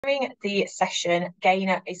During the session,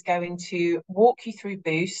 Gaynor is going to walk you through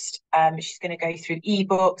Boost. She's going to go through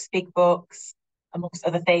ebooks, big books, amongst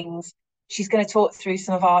other things. She's going to talk through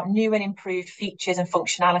some of our new and improved features and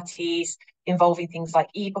functionalities involving things like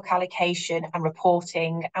ebook allocation and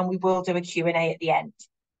reporting, and we will do a Q&A at the end.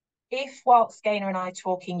 If whilst Gaynor and I are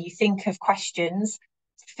talking, you think of questions,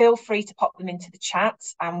 feel free to pop them into the chat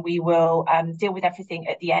and we will deal with everything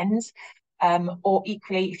at the end. Or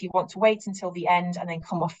equally, if you want to wait until the end and then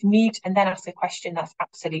come off mute and then ask a question, that's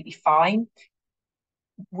absolutely fine.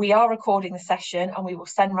 We are recording the session and we will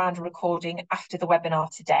send around a recording after the webinar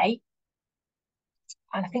today.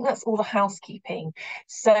 And I think that's all the housekeeping.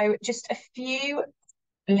 So just a few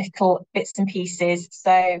little bits and pieces.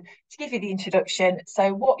 So to give you the introduction,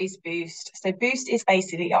 so what is Boost? So Boost is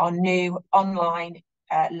basically our new online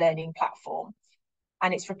learning platform.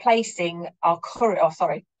 And it's replacing our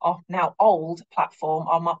our now old platform,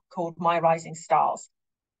 called My Rising Stars.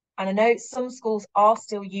 And I know some schools are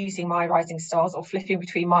still using My Rising Stars or flipping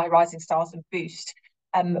between My Rising Stars and Boost.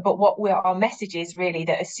 But our message is really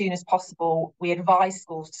that as soon as possible, we advise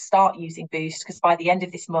schools to start using Boost, because by the end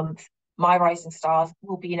of this month, My Rising Stars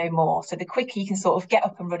will be no more. So the quicker you can sort of get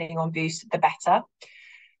up and running on Boost, the better.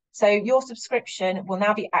 So your subscription will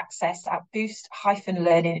now be accessed at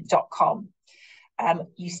boost-learning.com.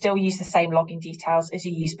 You still use the same login details as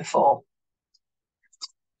you used before.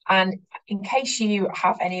 And in case you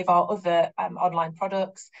have any of our other online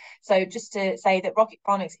products, so just to say that Rocket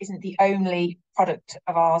Phonics isn't the only product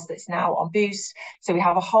of ours that's now on Boost. So we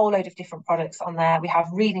have a whole load of different products on there. We have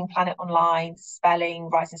Reading Planet Online, Spelling,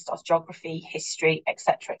 Rising Stars Geography, History,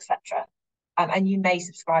 etc., etc. And you may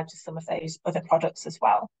subscribe to some of those other products as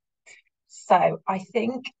well. So I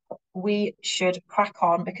think we should crack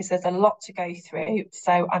on because there's a lot to go through.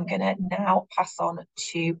 So I'm going to now pass on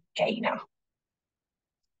to Gaynor.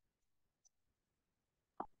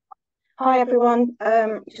 Hi everyone,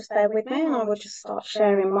 just bear with me and I will just start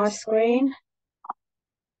sharing my screen.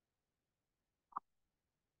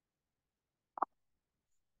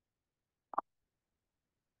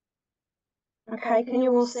 Okay, can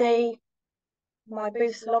you all see my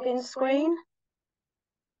Boost login screen?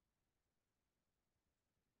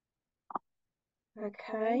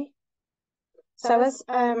 Okay, so as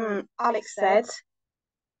Alex said,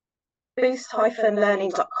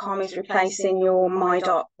 boost-learning.com is replacing your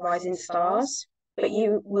my.rising stars, but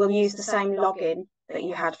you will use the same login that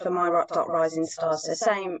you had for my.rising stars, so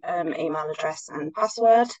same email address and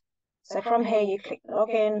password. So from here you click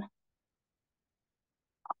login.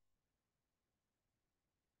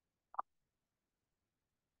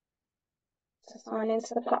 To sign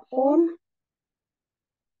into the platform.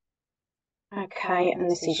 Okay,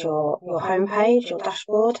 and this is your home page, your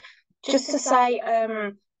dashboard. Just to say,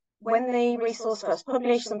 when the resource first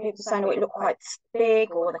published, some people saying, oh, it looked quite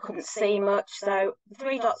big or they couldn't see much. So the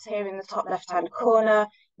three dots here in the top left-hand corner,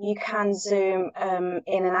 you can zoom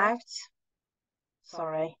in and out.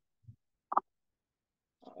 Sorry.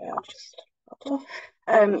 I'll just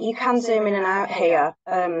you can zoom in and out here,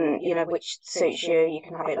 you know, which suits you. You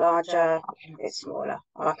can have it larger, you can have it smaller.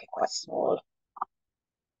 I like it quite small.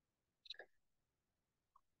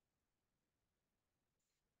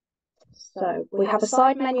 So we have a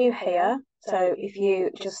side menu here. So if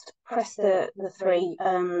you just press the three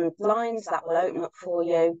lines, that will open up for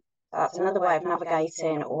you. That's another way of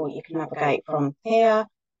navigating, or you can navigate from here,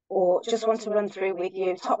 or just want to run through with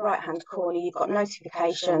you. Top right-hand corner, you've got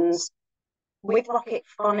notifications. With Rocket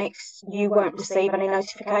Phonics, you won't receive any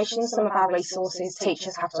notifications. Some of our resources,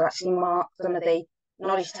 teachers have to actually mark some of the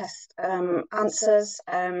knowledge test answers,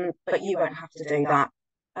 but you won't have to do that.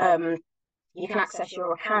 You can access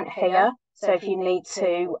your account here. So if you need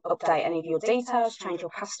to update any of your details, change your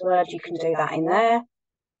password, you can do that in there.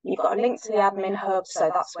 You've got a link to the admin hub, so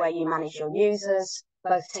that's where you manage your users,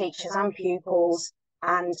 both teachers and pupils,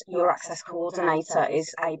 and your access coordinator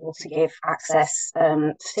is able to give access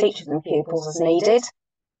to teachers and pupils as needed.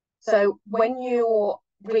 So when your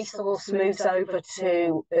resource moves over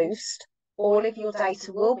to Boost, all of your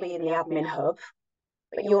data will be in the admin hub,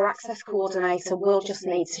 but your access coordinator will just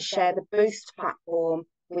need to share the Boost platform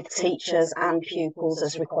with teachers and pupils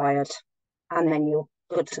as required, and then you're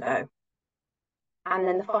good to go. And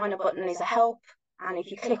then the final button is a help, and if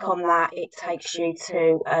you click on that, it takes you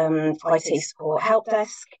to IT support help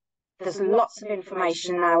desk. There's lots of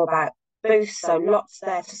information now about Boost, so lots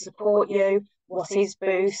there to support you. What is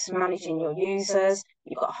Boost? Managing your users.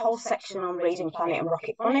 You've got a whole section on Reading Planet and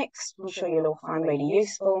Rocket Phonics. I'm sure you'll all find really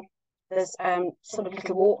useful. There's sort of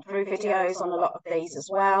little walkthrough videos on a lot of these as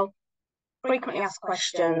well. Frequently asked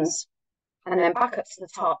questions. And then back up to the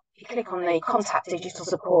top, if you click on the contact digital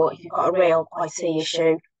support, if you've got a real IT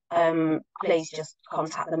issue, please just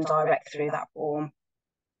contact them direct through that form.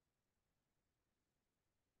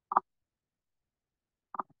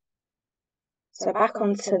 So back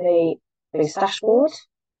onto the Boost dashboard.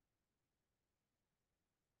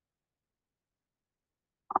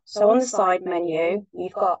 So on the side menu,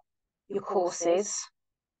 you've got your courses,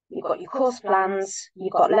 you've got your course plans,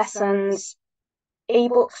 you've got lessons.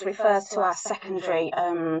 Ebooks refers to our secondary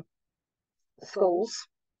schools.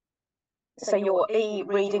 So your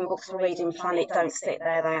e-reading books for Reading Planet don't sit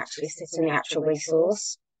there, they actually sit in the actual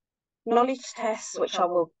resource. Knowledge tests, which I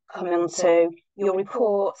will come on to, your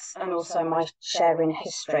reports, and also my sharing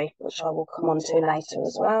history, which I will come on to later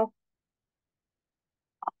as well.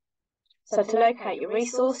 So to locate your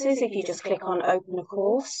resources, if you just click on Open a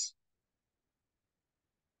Course.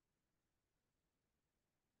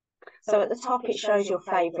 So at the top, it shows your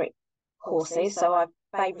favourite courses. So I've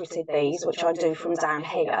favourited these, which I do from down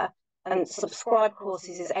here. And subscribe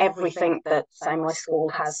courses is everything that, say, my school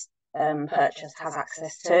has purchased, has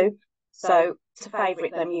access to. So to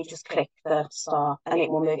favourite them, you just click the star and it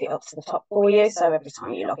will move it up to the top for you. So every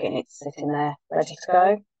time you log in, it's sitting there ready to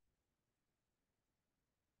go.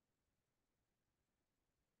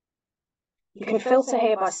 You can filter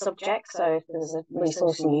here by subject. So if there's a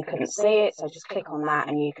resource and you couldn't see it, so just click on that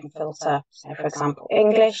and you can filter, so for example,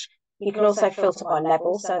 English. You can also filter by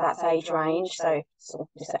level, so that's age range. So sort of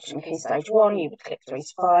reception key stage 1, you would click 3 to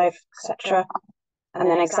 5, etc. And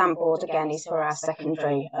then exam board again is for our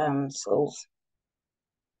secondary schools.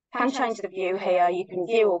 Can change the view here. You can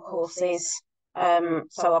view all courses.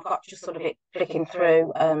 So I've got just sort of it flicking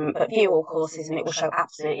through, but view all courses and it will show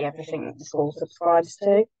absolutely everything that the school subscribes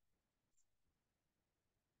to.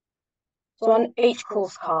 So on each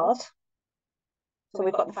course card, so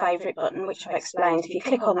we've got the favourite button, which I've explained. If you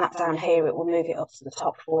click on that down here, it will move it up to the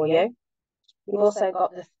top for you. You've also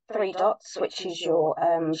got the 3 dots, which is your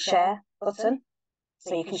share button.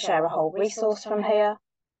 So you can share a whole resource from here.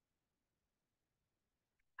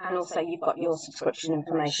 And also you've got your subscription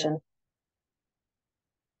information.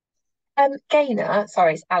 Gaynor,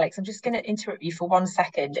 sorry, it's Alex. I'm just going to interrupt you for 1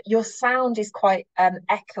 second. Your sound is quite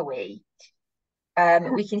echoey.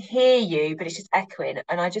 We can hear you, but it's just echoing.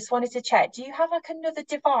 And I just wanted to check, do you have like another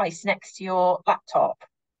device next to your laptop?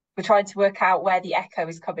 We're trying to work out where the echo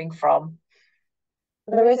is coming from.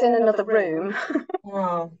 There is in another room.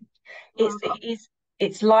 Oh,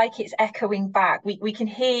 it's like it's echoing back. We can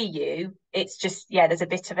hear you. It's just, yeah, there's a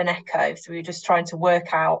bit of an echo. So we were just trying to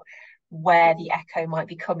work out where the echo might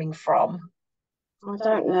be coming from. I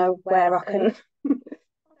don't know where I can, I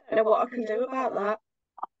don't know what I can do about that.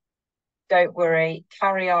 Don't worry,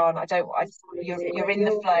 carry on. You're in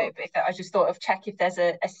the flow, but I just thought of check if there's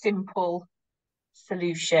a simple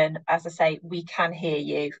solution. As I say, we can hear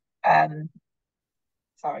you.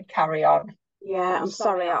 Sorry, carry on. Yeah, I'm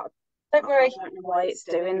sorry. Don't worry. I don't know why it's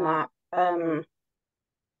doing that.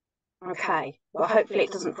 Okay, well, hopefully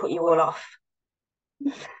it doesn't put you all off.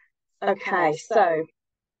 Okay, so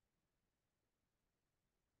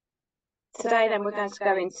today then we're going to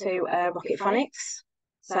go into Rocket Phonics.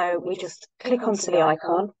 So we just click onto the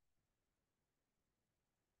icon.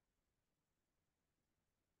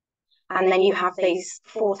 And then you have these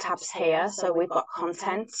 4 tabs here. So we've got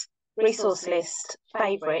content, resource list,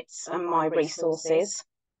 favourites, and my resources.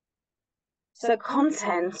 So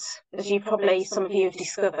content, as some of you have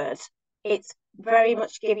discovered, it's very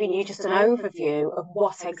much giving you just an overview of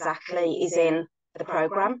what exactly is in the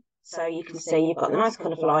programme. So you can see you've got the nice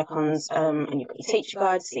colourful icons and you've got your teacher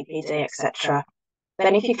guide, CPD, etc.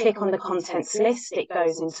 Then if you click on the contents list, it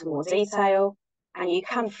goes into more detail and you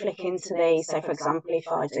can flick into these. So for example, if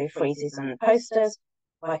I do freezes and posters,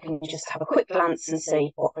 I can just have a quick glance and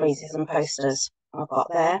see what freezes and posters I've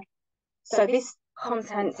got there. So this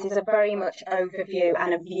content is a very much overview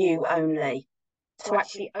and a view only. To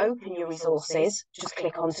actually open your resources, just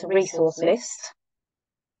click onto resource list.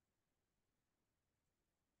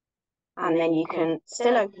 And then you can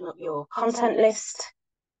still open up your content list.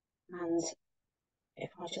 And if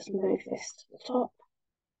I just move this to the top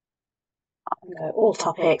and go all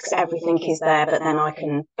topics, everything is there, but then I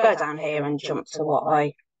can go down here and jump to what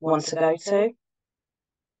I want to go to.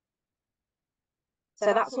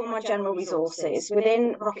 So that's all my general resources.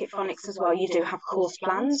 Within Rocket Phonics as well, you do have course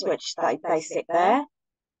plans, which they sit there.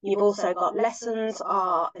 You've also got lessons,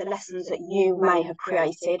 are the lessons that you may have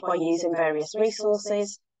created by using various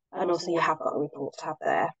resources. And also you have got a report tab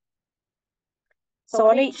there. So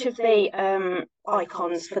on each of the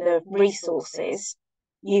icons for the resources,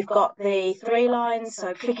 you've got the 3 lines.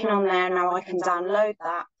 So clicking on there, now I can download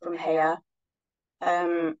that from here.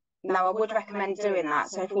 Now I would recommend doing that.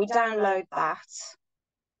 So if we download that,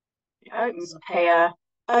 it opens up here,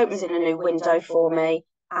 opens in a new window for me,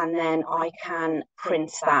 and then I can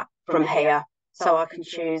print that from here. So I can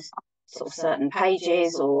choose sort of certain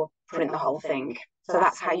pages or print the whole thing. So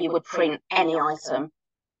that's how you would print any item.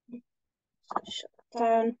 So shut that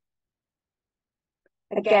down.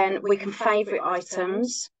 Again, we can favourite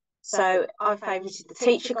items. So I've favorited the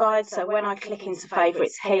teacher guide. So when I click into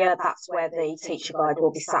favourites here, that's where the teacher guide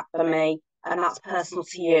will be sat for me. And that's personal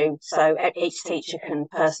to you. So each teacher can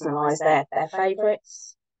personalise their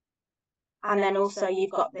favourites. And then also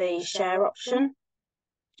you've got the share option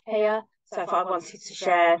here. So if I wanted to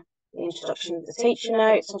share the introduction of the teacher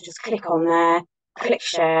notes, I'll just click on there, click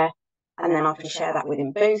share, and then I can share that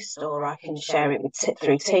within Boost, or I can share it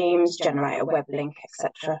through Teams, generate a web link,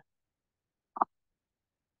 etc.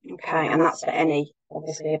 Okay, and that's for any,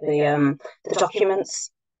 obviously, of the documents.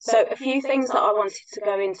 So a few things that I wanted to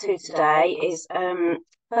go into today is,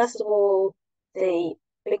 first of all, the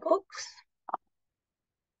big books.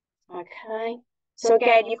 Okay, so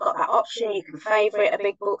again, you've got that option. You can favourite a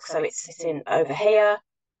big book, so it's sitting over here.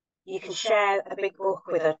 You can share a big book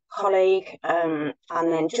with a colleague, and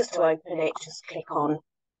then just to open it, just click on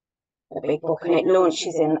the big book and it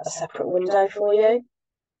launches in a separate window for you.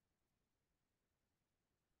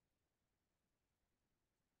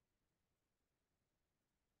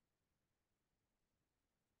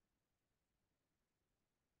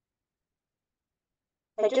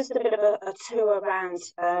 So just a bit of a tour around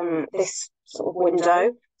this sort of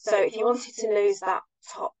window. So if you wanted to lose that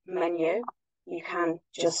top menu, you can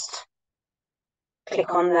just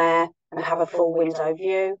click on there and have a full window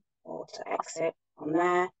view, or to exit on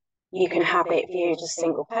there. You can have it viewed as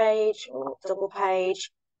single page or double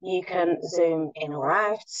page. You can zoom in or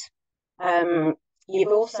out.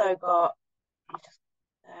 You've also got,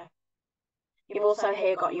 you've also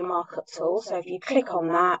here got your markup tool. So if you click on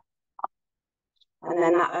that, and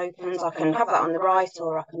then that opens, I can have that on the right,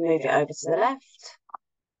 or I can move it over to the left.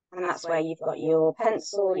 And that's where you've got your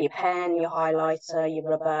pencil, your pen, your highlighter, your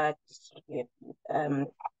rubber, your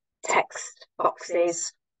text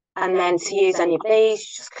boxes. And then to use any of these,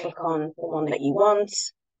 you just click on the one that you want.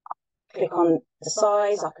 Click on the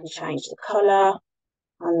size, I can change the colour,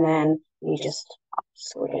 and then you just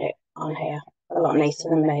scribble it on here. A lot neater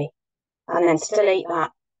than me. And then to delete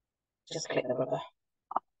that, just click the rubber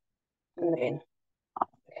in the bin.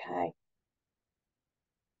 Okay.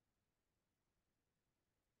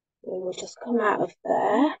 We will just come out of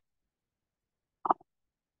there.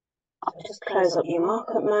 So just close up your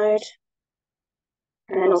markup mode.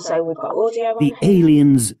 And then also we've got audio on The here.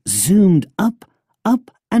 aliens zoomed up,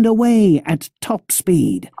 and away at top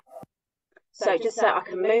speed. So just so I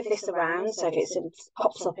can move this around, so if it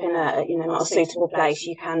pops up in a not a suitable place,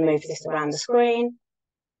 you can move this around the screen.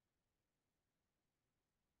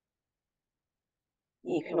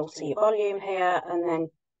 You can alter your volume here, and then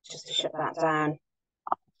just to shut that down.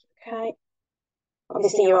 Okay.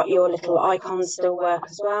 Obviously your little icons still work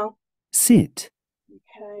as well. Sit.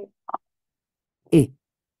 Okay.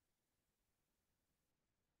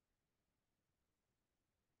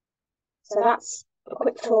 So that's a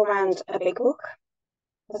quick tour around a big book.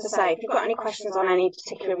 As I say, if you've got any questions on any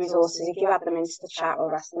particular resources, if you add them into the chat,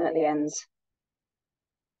 or ask them at the end.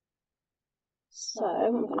 So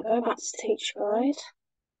I'm going to go back to Teach Guide.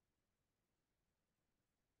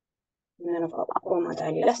 And then I've got all my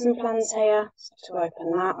daily lesson plans here. So to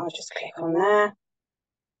open that, I'll just click on there.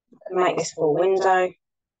 I can make this full window.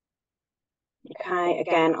 Okay,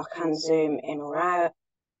 again, I can zoom in or out.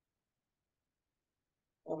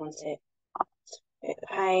 I want it to fit the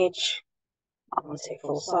page. I want it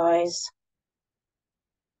full size.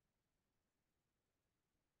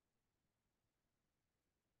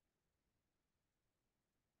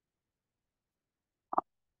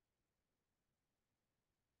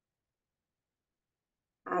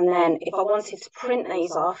 And then if I wanted to print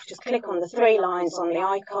these off, just click on the 3 lines on the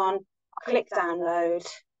icon, click download.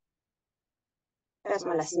 There's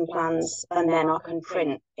my lesson plans, and then I can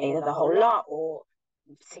print either the whole lot or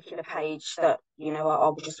a particular page that, I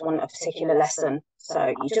would just want a particular lesson. So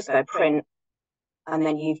you just go print, and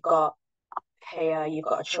then you've got here, you've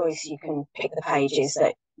got a choice. You can pick the pages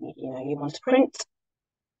that, you want to print.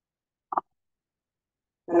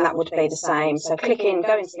 And that would be the same. So go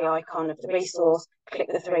into the icon of the resource, click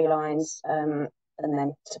the 3 lines, and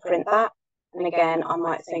then to print that. And again, I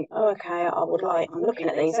might think, oh, okay, I'm looking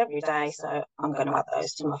at these every day, so I'm going to add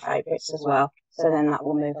those to my favourites as well. So then that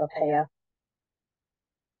will move up here.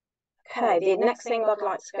 Okay, the next thing I'd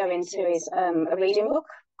like to go into is a reading book.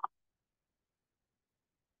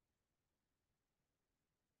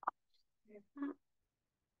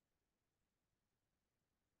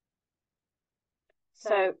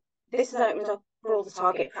 So this has opened up for all the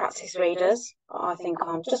target practice readers, I think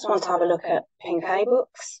I just want to have a look at Pink A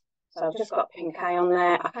books. So I've just got Pink A on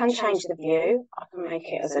there. I can change the view. I can make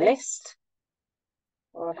it as a list,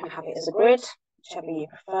 or I can have it as a grid, whichever you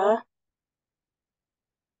prefer.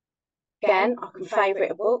 Again, I can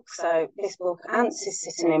favourite a book. So this book, Ants, is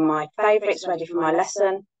sitting in my favourites, ready for my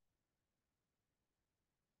lesson.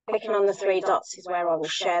 Clicking on the three dots is where I will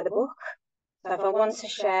share the book. So if I want to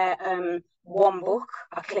share one book,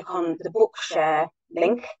 I click on the book share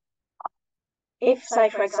link. If, say,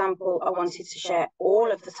 for example, I wanted to share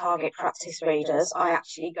all of the target practice readers, I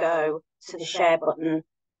actually go to the share button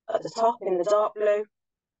at the top in the dark blue.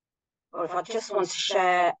 Or if I just want to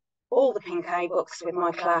share all the Pink A books with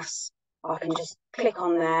my class, I can just click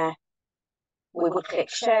on there. We would click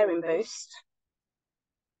Share in Boost.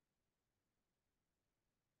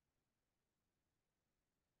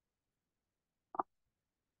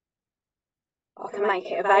 I can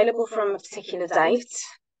make it available from a particular date,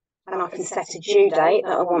 and I can set a due date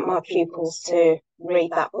that I want my pupils to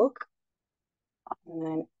read that book. And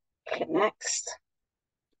then click Next.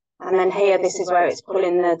 And then here, this is where it's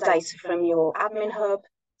pulling the data from your admin hub.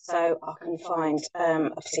 So I can find a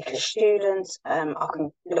particular student, I can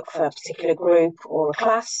look for a particular group or a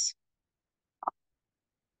class.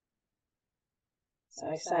 So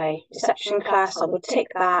say reception class, I would tick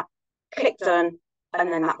that, click Done,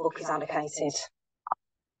 and then that book is allocated.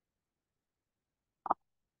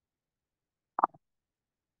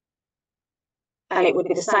 And it would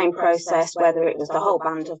be the same process whether it was the whole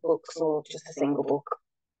band of books or just a single book.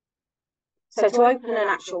 So to open an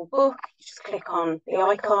actual book, you just click on the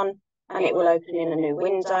icon and it will open in a new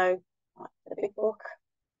window, like the big book.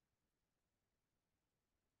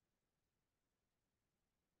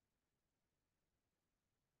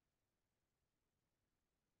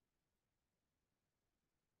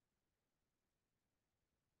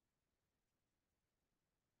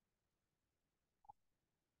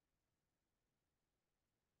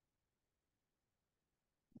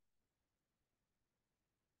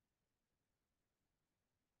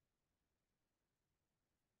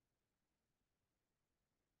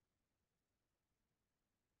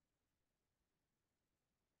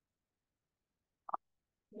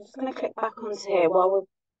 I'm just going to click back onto here while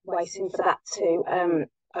we're waiting for that to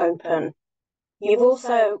open. You've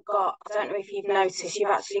also got, I don't know if you've noticed, you've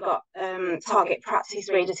actually got target practice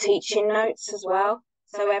reader teaching notes as well.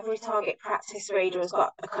 So every target practice reader has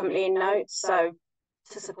got accompanying notes. So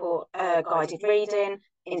to support guided reading,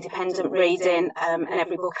 independent reading, and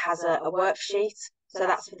every book has a worksheet. So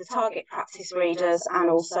that's for the target practice readers and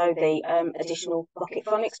also the additional Rocket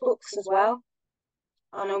Phonics books as well.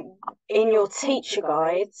 And in your teacher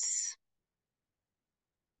guides,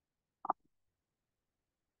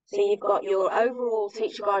 so you've got your overall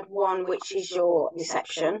teacher guide 1, which is your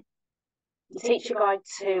reception. The teacher guide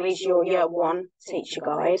 2 is your year 1 teacher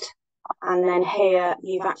guide. And then here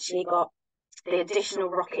you've actually got the additional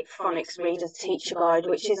Rocket Phonics Readers Teacher Guide,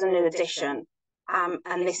 which is a new addition.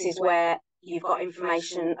 And this is where you've got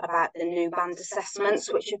information about the new band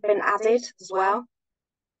assessments, which have been added as well.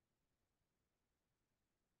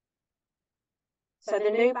 So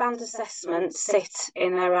the new band assessments sit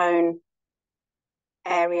in their own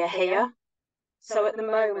area here. So at the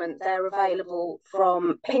moment, they're available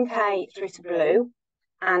from Pink A through to blue,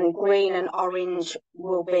 and green and orange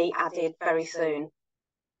will be added very soon.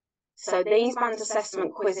 So these band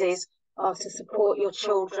assessment quizzes are to support your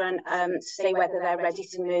children to see whether they're ready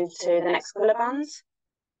to move to the next colour bands.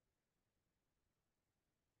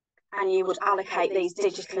 And you would allocate these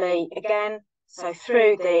digitally again. So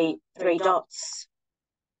through the three dots,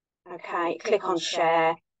 okay, click on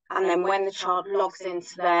share. And then when the child logs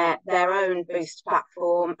into their own Boost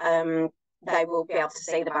platform, they will be able to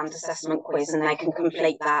see the band assessment quiz and they can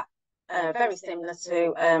complete that, very similar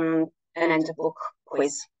to an end of book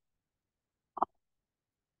quiz.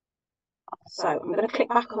 So I'm going to click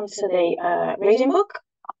back onto the reading book.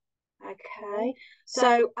 Okay,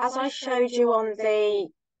 so as I showed you on the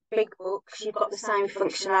big books, you've got the same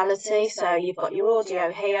functionality. So you've got your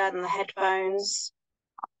audio here and the headphones.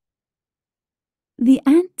 The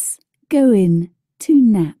ants go in to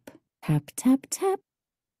nap. Tap, tap, tap.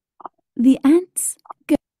 The ants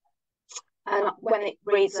go. And when it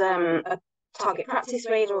reads a target practice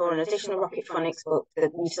reader or an additional Rocket Phonics book,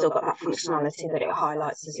 you've still got that functionality that it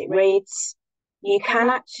highlights as it reads. You can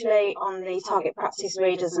actually, on the target practice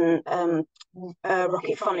readers and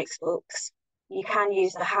Rocket Phonics books, you can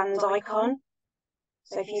use the hand icon.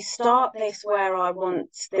 So if you start this where I want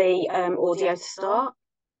the audio to start.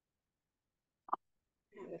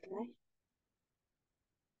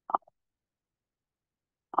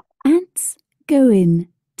 Ants go in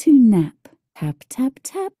to nap. Tap, tap,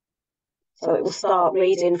 tap. So it will start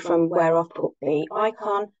reading from where I've put the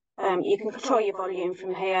icon. You can control your volume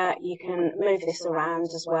from here. You can move this around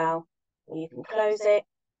as well. Or you can close it.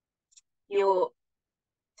 Your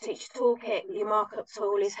teacher toolkit, your markup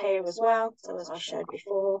tool is here as well. So as I showed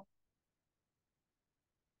before.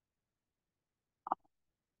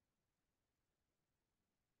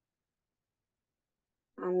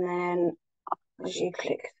 And then as you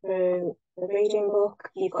click through the reading book,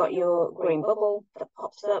 you've got your green bubble that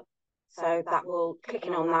pops up. So that will,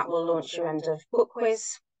 clicking on that will launch your end of book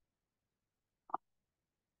quiz.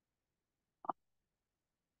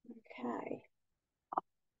 Okay.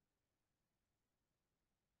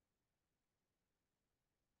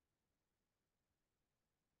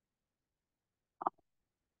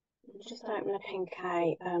 Just open a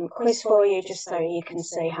Pinkay quiz for you, just so you can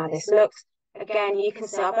see how this looks. Again, you can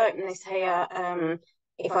see I've opened this here.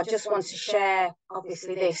 If I just want to share,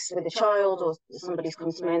 obviously, this with a child, or somebody's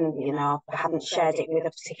come to me and, you know, I haven't shared it with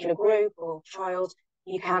a particular group or child,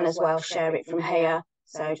 you can as well share it from here.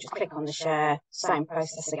 So just click on the share, same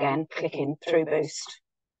process again, clicking through Boost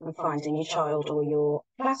and finding your child or your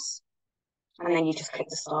class. And then you just click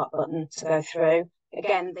the start button to go through.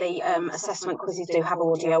 Again, the assessment quizzes do have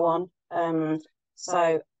audio on.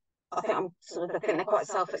 So I think they're quite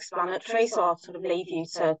self-explanatory, so I'll sort of leave you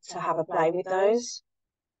to have a play with those.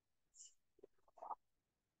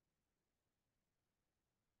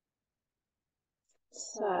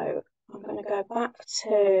 So I'm going to go back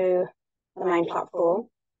to the main platform.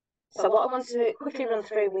 So what I want to quickly run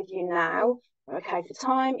through with you now, okay, for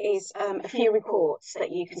time, is a few reports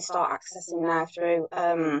that you can start accessing now through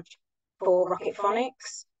for Rocket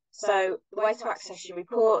Phonics. So the way to access your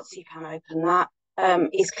reports, you can open that,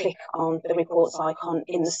 is click on the reports icon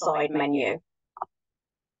in the side menu.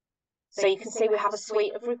 So you can see we have a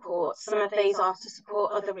suite of reports. Some of these are to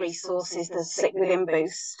support other resources that sit within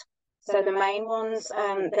Boost. So the main ones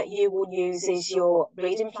that you will use is your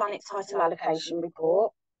Reading Planet title allocation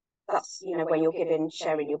report. That's, you know, when you're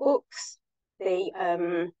sharing your books.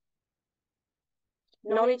 The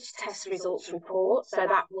knowledge test results report. So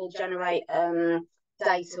that will generate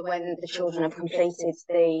data when the children have completed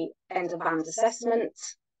the end of band assessment,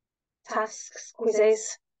 tasks,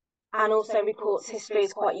 quizzes. And also reports history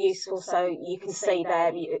is quite useful, so you can see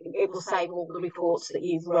there, it will save all the reports that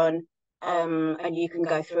you've run, and you can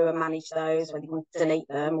go through and manage those, whether you want to delete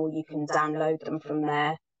them or you can download them from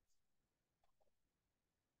there.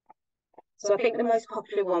 So I think the most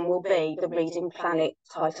popular one will be the Reading Planet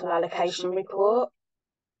title allocation report.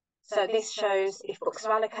 So this shows if books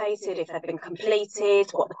are allocated, if they've been completed,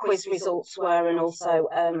 what the quiz results were, and also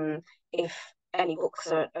if any books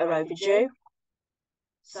are overdue.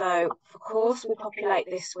 So, of course, we populate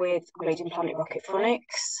this with Reading Planet Rocket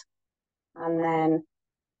Phonics. And then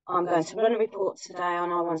I'm going to run a report today,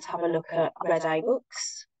 and I want to have a look at Red A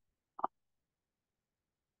books.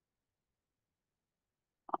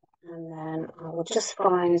 And then I will just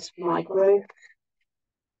find my group.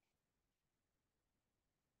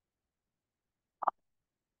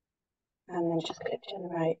 And then just click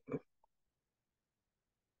generate.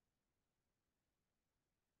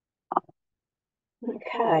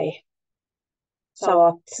 Okay. So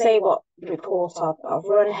I'll see what report I've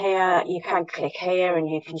run here. You can click here and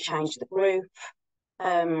you can change the group.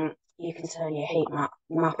 You can turn your heat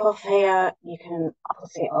map off here. You can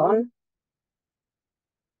put it on.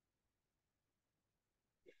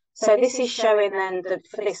 So this is showing then that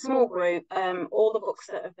for this small group, all the books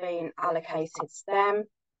that have been allocated to them.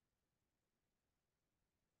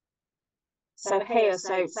 So here,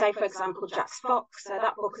 so say for example, Jack's Fox, so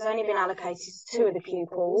that book has only been allocated to 2 of the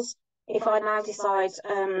pupils. If I now decide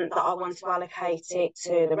that I want to allocate it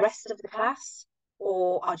to the rest of the class,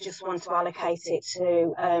 or I just want to allocate it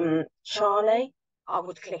to Charlie, I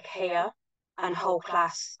would click here, and whole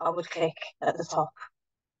class, I would click at the top.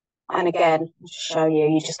 And again, to show you,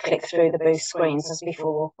 you just click through the Boost screens as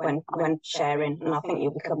before when sharing, and I think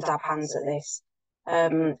you'll become dab hands at this.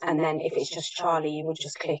 And then if it's just Charlie, you would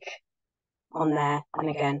just click on there, and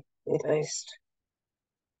again with Boost.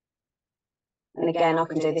 And again, I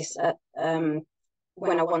can do this at,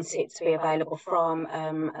 when I want it to be available from,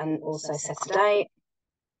 and also set a date.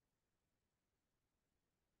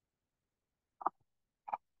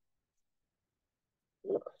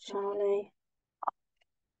 Look for Charlie.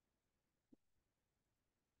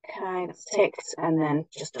 Okay, that's ticked, and then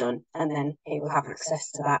just done, and then he will have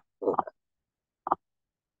access to that book.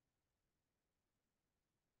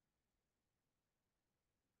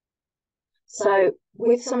 So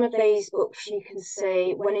with some of these books, you can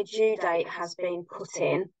see when a due date has been put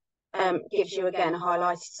in, gives you again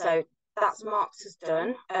highlighted. So that's marked as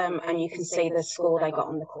done, and you can see the score they got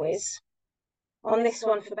on the quiz. On this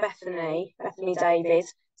one for Bethany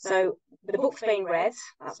Davies, so the book's been read,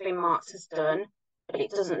 that's been marked as done, but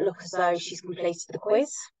it doesn't look as though she's completed the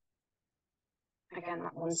quiz. Again,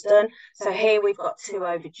 that one's done. So here we've got 2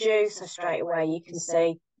 overdue, so straight away you can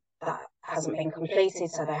see that hasn't been completed,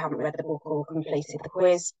 so they haven't read the book or completed the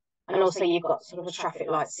quiz. And also you've got sort of a traffic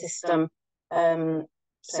light system,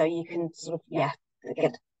 so you can sort of,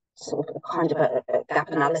 get sort of a kind of a gap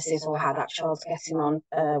analysis or how that child's getting on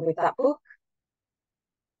with that book.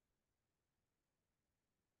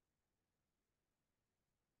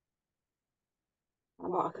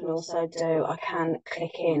 And what I can also do, I can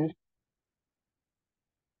click in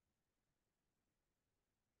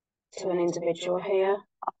to an individual here.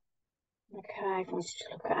 Okay, if I want to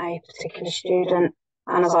look at a particular student,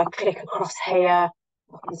 and as I click across here,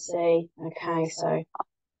 I can see, okay, so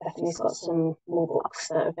Bethany's got some more books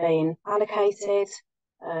that have been allocated,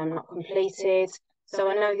 not completed. So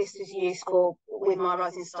I know this is useful. With my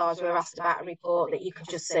Rising Stars, we were asked about a report that you could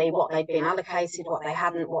just see what they'd been allocated, what they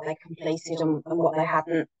hadn't, what they completed and what they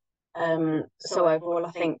hadn't. So overall,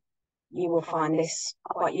 I think you will find this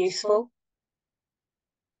quite useful.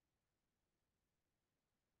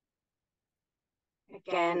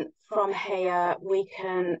 Again, from here, we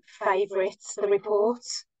can favourite the report,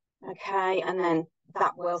 okay, and then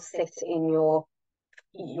that will sit in your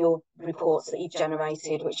reports that you've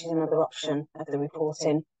generated, which is another option of the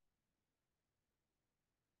reporting.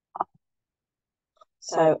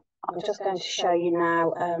 So I'm just going to show you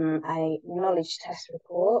now a knowledge test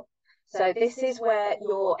report. So this is where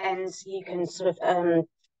you can sort of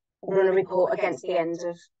run a report against the end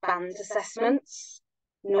of band assessments,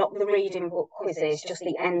 not the reading book quizzes, just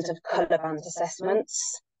the end of colour band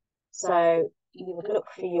assessments. So you would look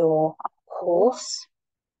for your course.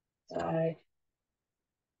 So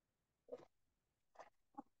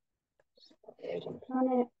Reading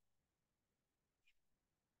Planet.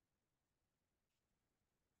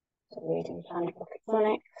 So Reading Planet Rocket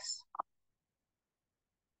Phonics.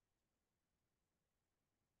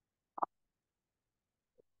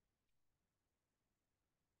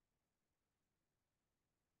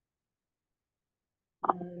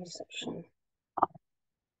 Reception.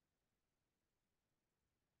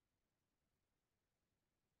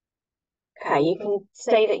 Okay, you can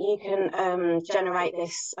say that you can generate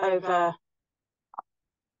this over a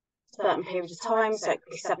certain period of time, so it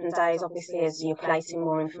could be 7 days. Obviously, as you're collating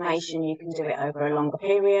more information, you can do it over a longer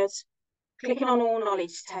period. Clicking on all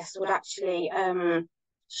knowledge tests would actually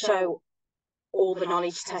show all the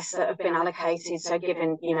knowledge tests that have been allocated, so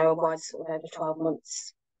given, a wide sort of over 12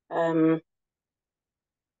 months.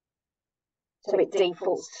 So it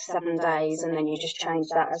defaults to 7 days, and then you just change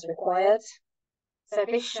that as required. So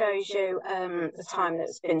this shows you the time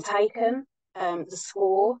that's been taken, the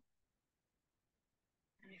score.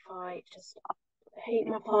 And if I just put the heat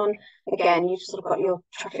map on, again, you've sort of got your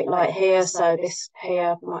traffic light here. So this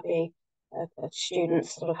here might be a student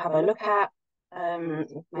sort of have a look at,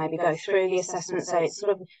 maybe go through the assessment. So it's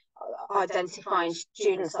sort of identifying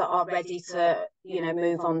students that are ready to,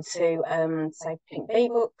 move on to, say, Pink B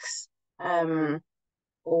books,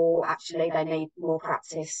 or actually they need more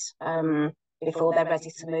practice before they're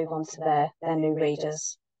ready to move on to their new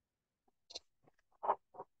readers.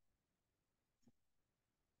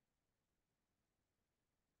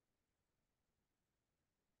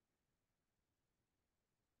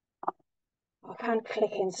 I can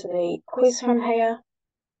click into the quiz from here.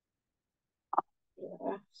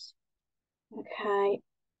 Okay.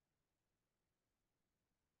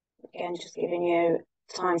 Again, just giving you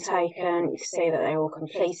time taken. You can see that they all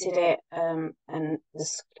completed it, and the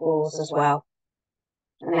scores as well.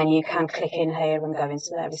 And then you can click in here and go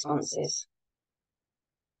into their responses.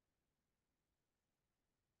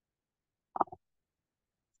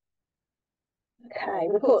 Okay,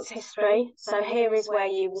 reports history. So here is where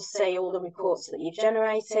you will see all the reports that you've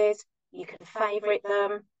generated. You can favourite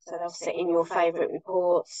them, so they'll sit in your favourite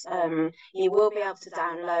reports. You will be able to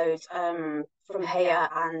download from here,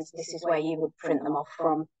 and this is where you would print them off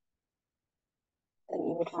from. I think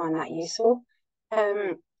you would find that useful.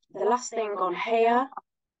 The last thing on here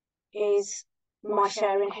is my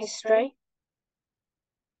sharing history.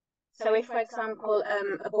 So if, for example,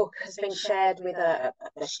 a book has been shared with a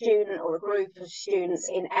student or a group of students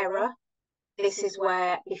in error, this is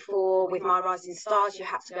where before with My Rising Stars, you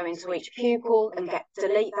had to go into each pupil and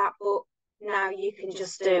delete that book. Now you can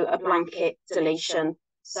just do a blanket deletion.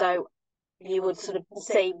 So you would sort of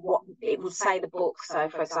see what it would say the book. So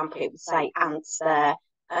for example, it would say ants there.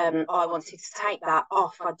 I wanted to take that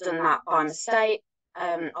off. I'd done that by mistake.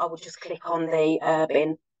 I would just click on the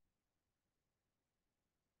bin.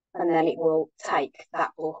 and then it will take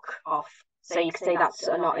that book off. So you can see that's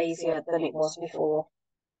a lot easier than it was before.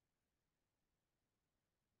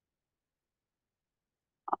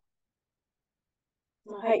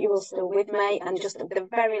 I hope you're all still with me. And just the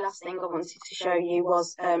very last thing I wanted to show you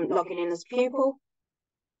was logging in as a pupil.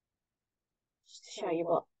 Just to show you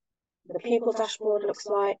what the pupil dashboard looks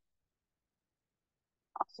like.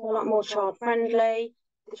 So a lot more child friendly.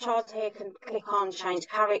 The child here can click on change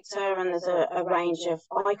character, and there's a range of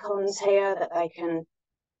icons here that they can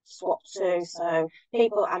swap to. So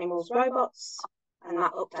people, animals, robots, and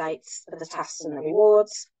that updates for the tasks and the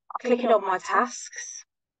rewards. Clicking on my tasks.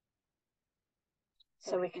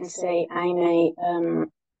 So we can see Amy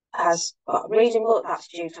has got a reading book that's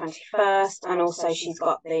due 21st, and also she's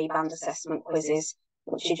got the band assessment quizzes,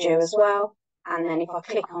 which are due as well. And then if I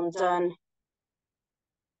click on done,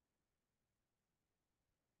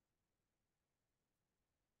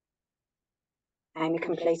 Amy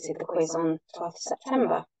completed the quiz on 12th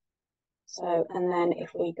September. So, and then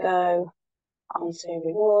if we go onto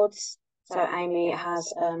rewards, so Amy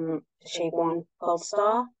has achieved 1 gold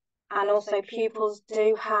star. And also pupils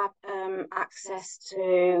do have access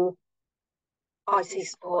to IT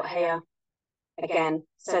support here. Again,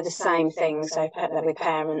 so the same thing. So with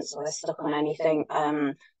parents, or they're stuck on anything,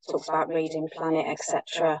 talks about Reading Planet,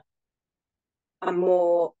 etc. And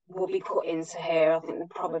more will be put into here. I think there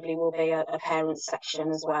probably will be a parents section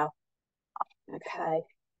as well. Okay.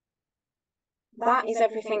 That is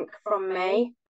everything from me.